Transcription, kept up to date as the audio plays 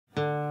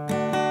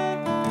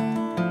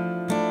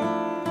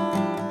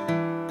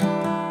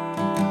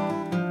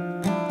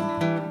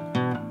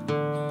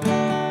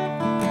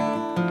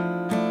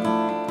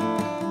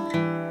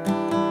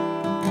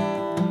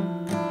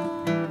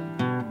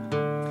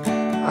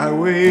I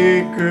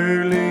wake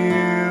early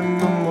in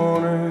the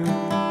morning,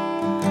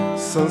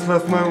 sun's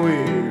left my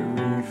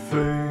weary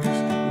face,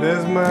 and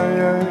as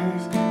my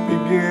eyes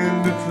begin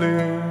to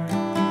clear,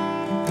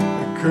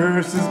 I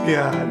curse this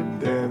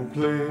goddamn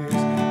place.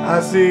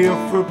 I see your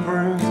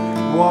footprints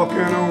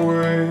walking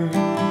away,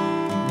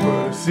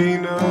 but I see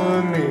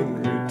none in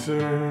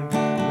return,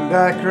 and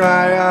I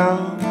cry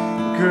out,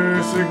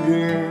 curse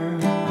again,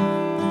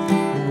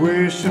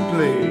 wish a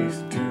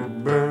place to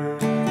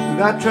burn. And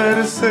I try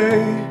to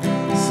say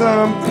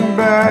something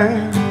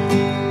bad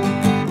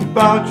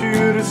about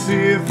you to see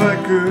if I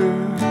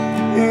could.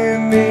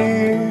 In the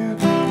end,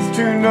 it's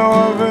to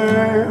no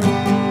avail,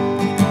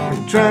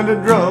 I'm trying to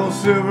draw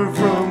silver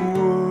from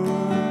wood.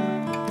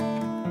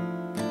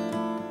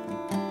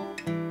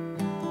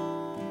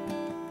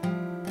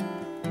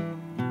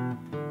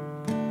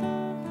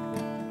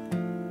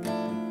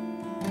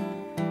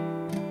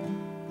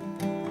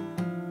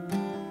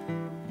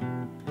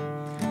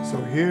 So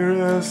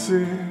here I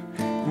sit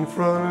in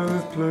front of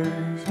this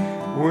place,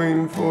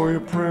 waiting for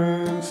your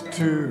prince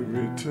to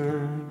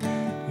return.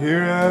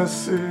 Here I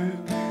sit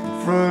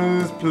in front of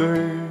this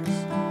place,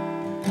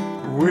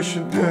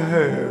 wishing to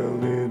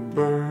hell it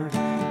burned.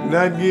 And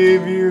I'd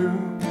give you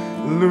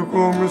a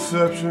lukewarm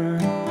reception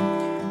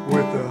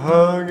with a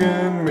hug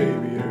and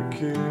maybe a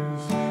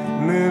kiss,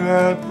 and then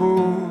I'd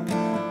pull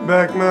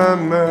back my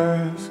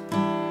mask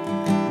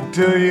and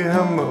tell you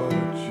how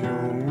much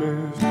you'll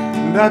miss.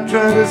 And I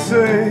try to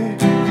say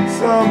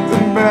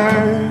something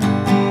bad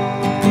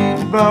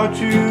about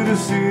you to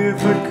see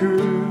if I could.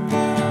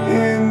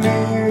 In the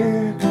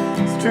end,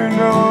 it's to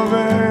no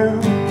avail,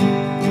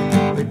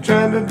 like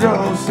trying to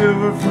draw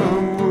silver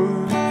from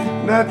wood.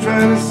 And I try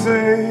to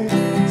say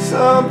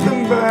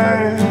something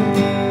bad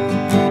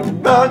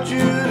about you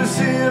to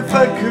see if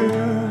I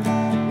could.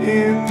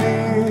 In the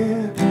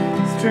end,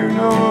 it's to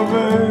no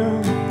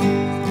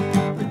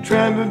avail, like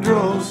trying to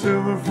draw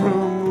silver from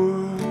wood.